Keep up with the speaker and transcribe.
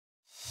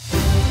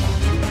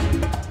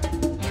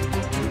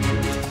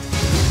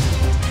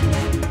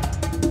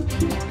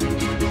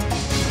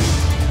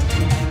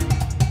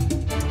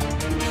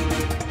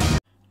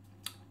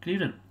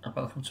Good evening and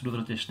welcome to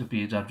another edition of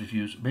Brewdog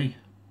Reviews. Me,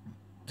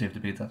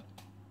 David the Brewdog.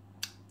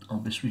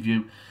 On this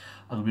review,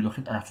 I'm going to be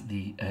looking at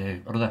the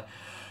another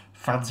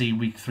fancy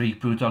Week 3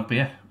 Brewdog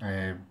beer.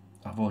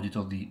 I've already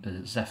done the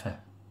Zephyr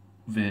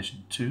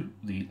version 2,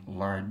 the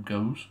Lime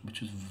Goes,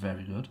 which is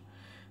very good.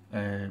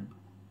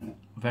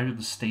 Very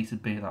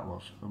understated beer that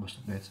was, I must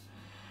admit.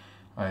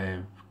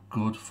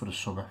 Good for the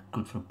summer,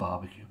 good for a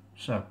barbecue.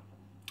 So,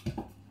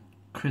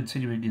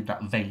 continuing in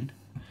that vein,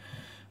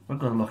 we're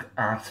going to look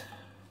at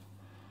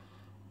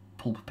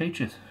Pulp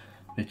Patriot,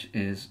 which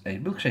is a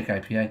milkshake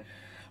IPA,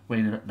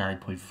 weighing in at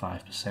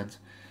 9.5%.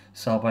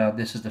 Sell by on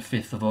this is the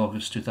 5th of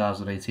August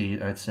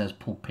 2018, and it says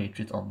Pulp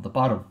Patriot on the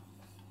bottom.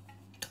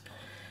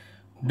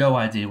 No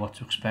idea what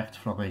to expect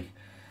from a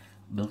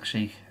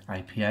milkshake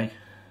IPA.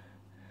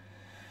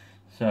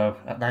 So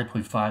at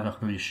 9.5, I can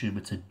only assume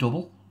it's a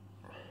double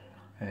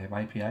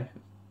IPA.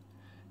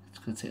 It's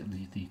going to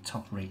take the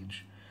top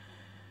range.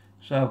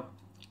 So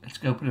let's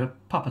go open it,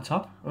 pop a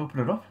top,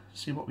 open it up,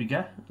 see what we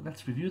get, and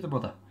let's review the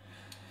mother.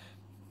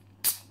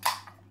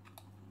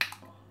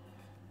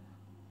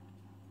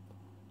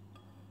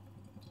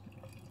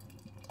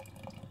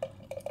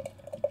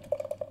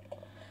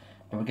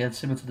 Now again,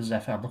 similar to the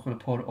Zephyr, I'm not going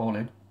to pour it all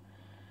in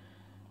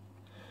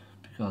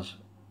because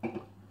I'm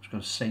just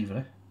going to savour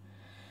it.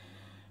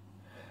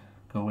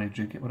 Go away and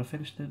drink it when I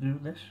finish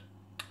doing this.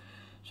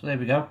 So there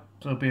we go.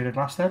 So beer in a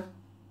glass then.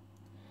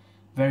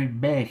 Very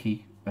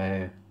murky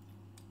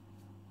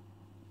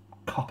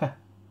copper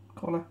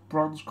colour,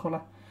 bronze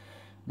colour.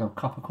 No,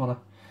 copper colour.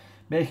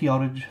 Murky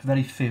orange,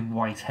 very thin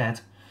white head.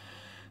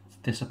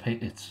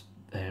 It's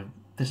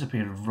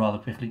disappearing rather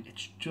quickly.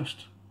 It's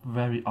just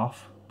very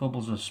off.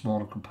 Bubbles are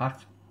small and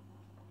compact.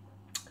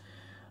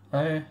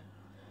 Yeah,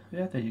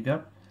 there you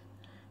go.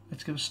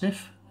 Let's give it a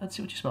sniff and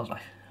see what it smells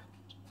like.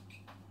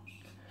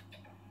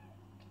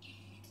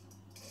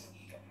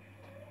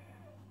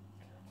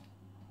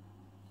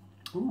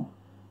 Ooh.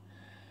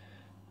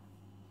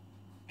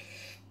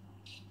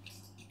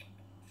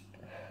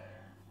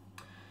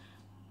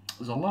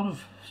 There's a lot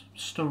of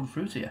stone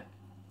fruit here.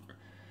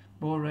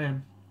 More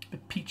a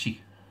bit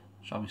peachy,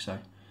 shall we say.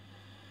 A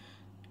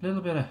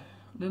little bit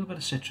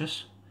of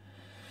citrus.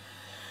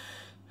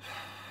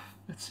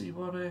 Let's see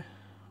what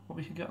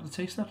we can get on the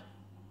taste then.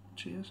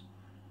 Cheers.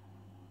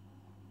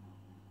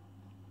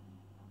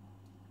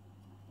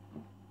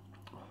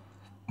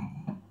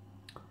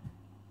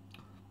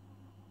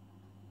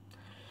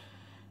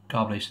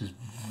 Carbonation is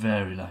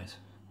very light,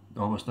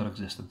 almost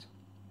non-existent.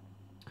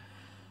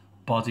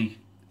 Body,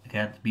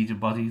 again,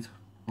 medium-bodied,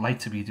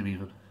 light to medium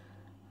even.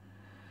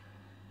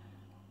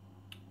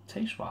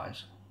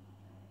 Taste-wise,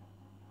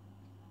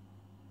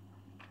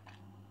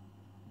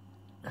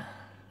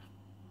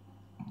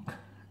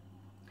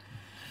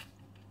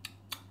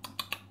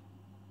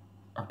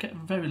 I'm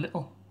getting very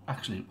little,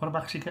 actually. What I'm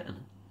actually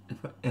getting is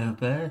a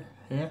burn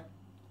here.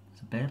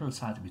 There's a burn on the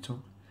side of my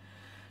tongue.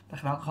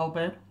 Like an alcohol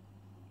burn.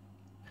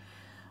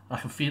 I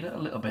can feel it a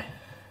little bit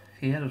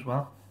here as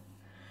well.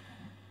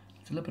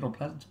 It's a little bit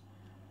unpleasant.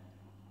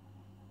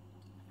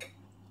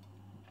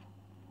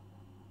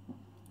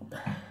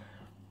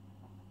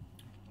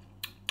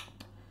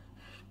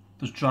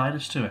 There's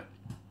dryness to it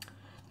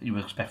that you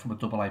would expect from a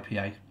double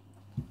IPA.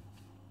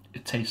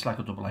 It tastes like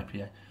a double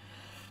IPA.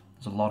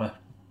 There's a lot of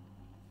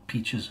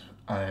peaches,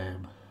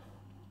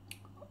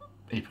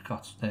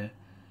 apricots there,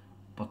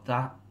 but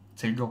that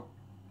tingle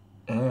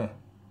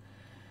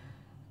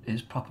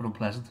is proper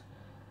unpleasant.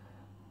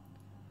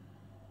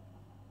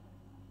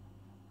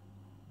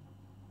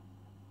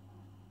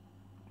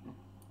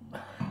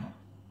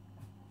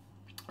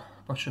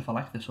 Not sure if I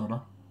like this or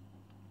not.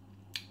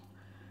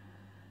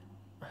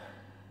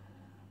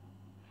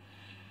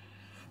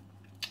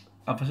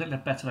 I've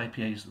visited better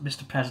IPAs.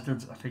 Mr.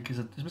 President, I think, is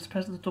Mr.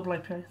 President a double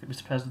IPA? I think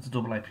Mr. President's a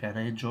double IPA, and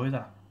I enjoy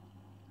that.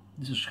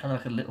 This is kind of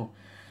like a little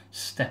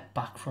step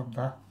back from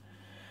that.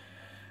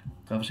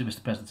 Obviously,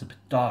 Mr. President's a bit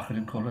darker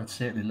in colour, it's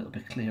certainly a little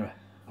bit clearer.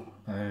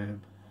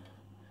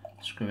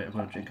 Screw it, I'm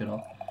going to drink it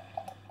all.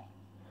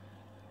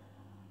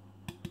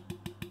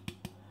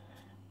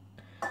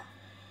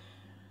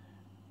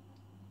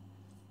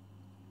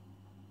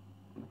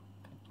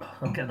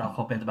 I'm getting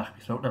alcohol in the back of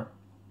my throat now.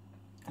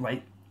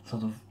 Right,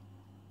 sort of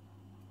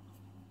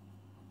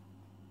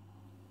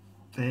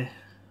there.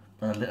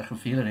 I can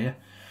feel it here.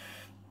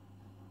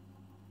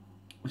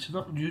 Which is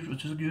not unusual,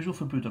 which is unusual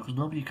for Brewdog, because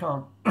normally you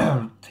can't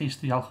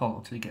taste the alcohol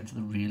until you get into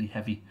the really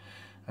heavy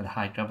and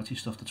high gravity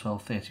stuff, the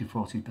 12, 13,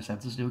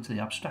 14% is doing to the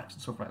abstracts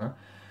and stuff like that.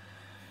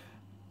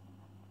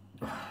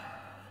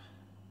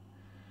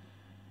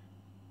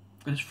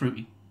 It is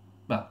fruity.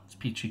 Well, it's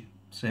peachy,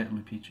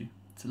 certainly peachy.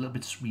 It's a little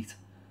bit sweet.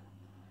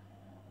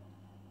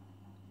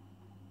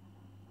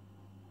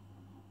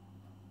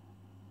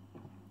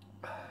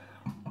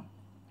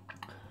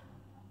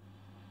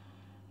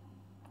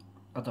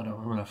 I don't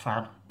know, I'm a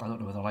fan. I don't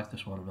know whether I like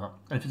this one or not.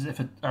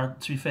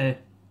 To be fair,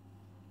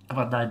 I've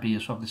had 9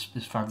 beers from this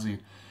fanzine,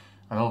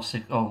 and all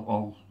 7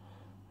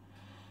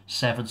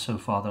 so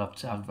far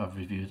that I've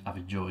reviewed, I've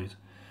enjoyed.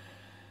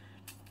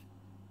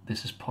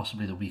 This is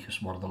possibly the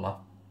weakest one of the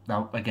lot.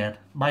 Now, again,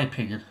 my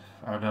opinion,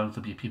 I know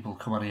there'll be people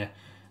come on here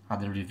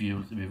and they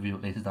review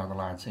it later down the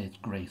line, say it's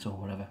great or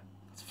whatever.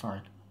 That's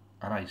fine.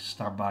 And I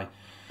stand by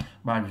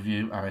my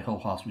review, and I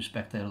wholeheartedly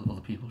respect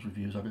other people's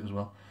reviews on it as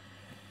well.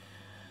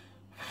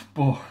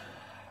 But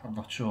I'm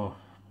not sure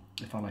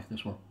if I like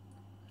this one.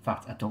 In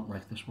fact, I don't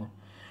like this one.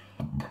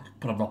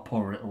 But I'm not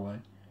pouring it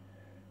away.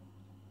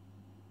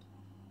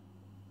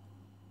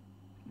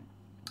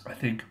 I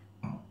think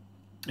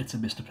it's a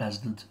Mr.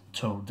 President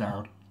toned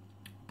down,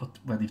 but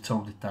when they've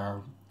toned it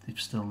down, they've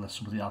still let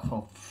some of the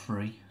alcohol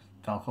free.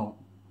 The alcohol,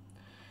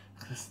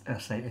 I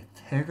say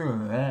it's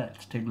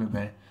tingling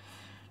there,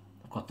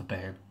 I've got the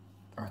burn.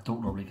 I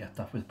don't normally get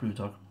that with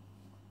Brewdog.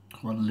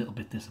 I'm a little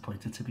bit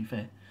disappointed, to be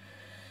fair.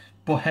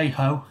 But hey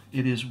ho,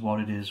 it is what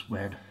it is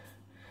when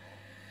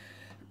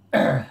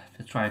they're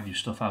trying new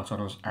stuff out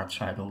on us and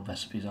trying old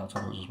recipes out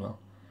on us as well.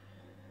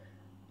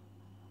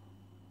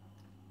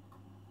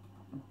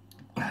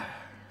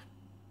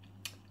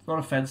 It's not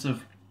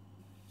offensive,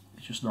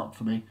 it's just not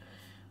for me.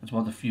 It's one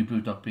of the few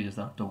Brewdog beers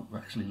that I don't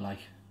actually like.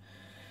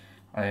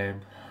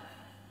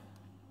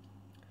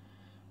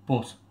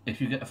 But if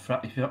you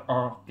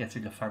are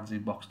getting a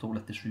fanzine box, don't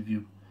let this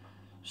review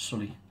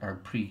sully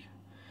and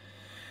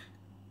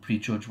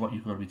prejudge what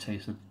you're going to be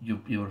tasting.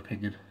 Your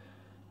opinion,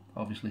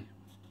 obviously,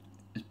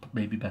 is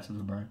maybe better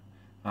than mine.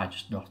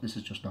 This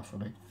is just not for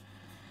me.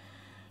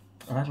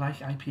 And I like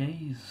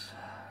IPAs.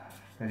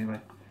 Anyway,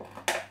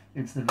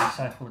 into the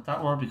recycle with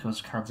that one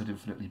because cans are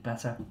infinitely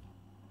better.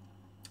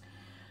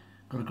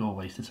 Gotta go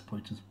away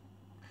disappointed.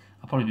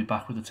 I'll probably be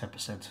back with a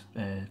 10%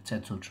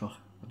 10-ton truck.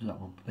 I'll do that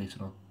one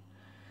later on.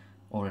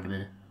 Or in a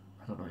minute.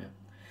 I don't know yet.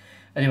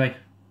 Anyway,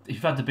 if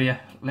you've had the beer,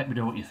 let me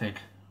know what you think.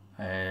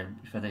 If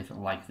you've had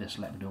anything like this,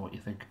 let me know what you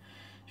think.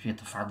 If you had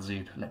the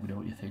fanzine, let me know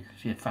what you think.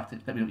 If you had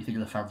let me know what you think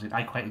of the fanzine.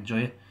 I quite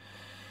enjoy it.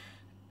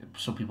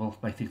 Some people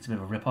might think it's a bit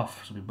of a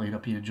rip-off. Some people might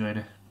not be enjoying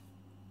it.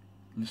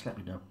 Just let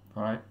me know.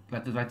 Alright?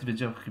 Like the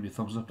video, give me a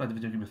thumbs up. Like the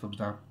video, give me a thumbs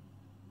down.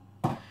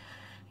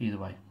 Either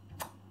way.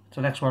 So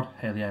next one,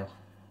 hail the ale.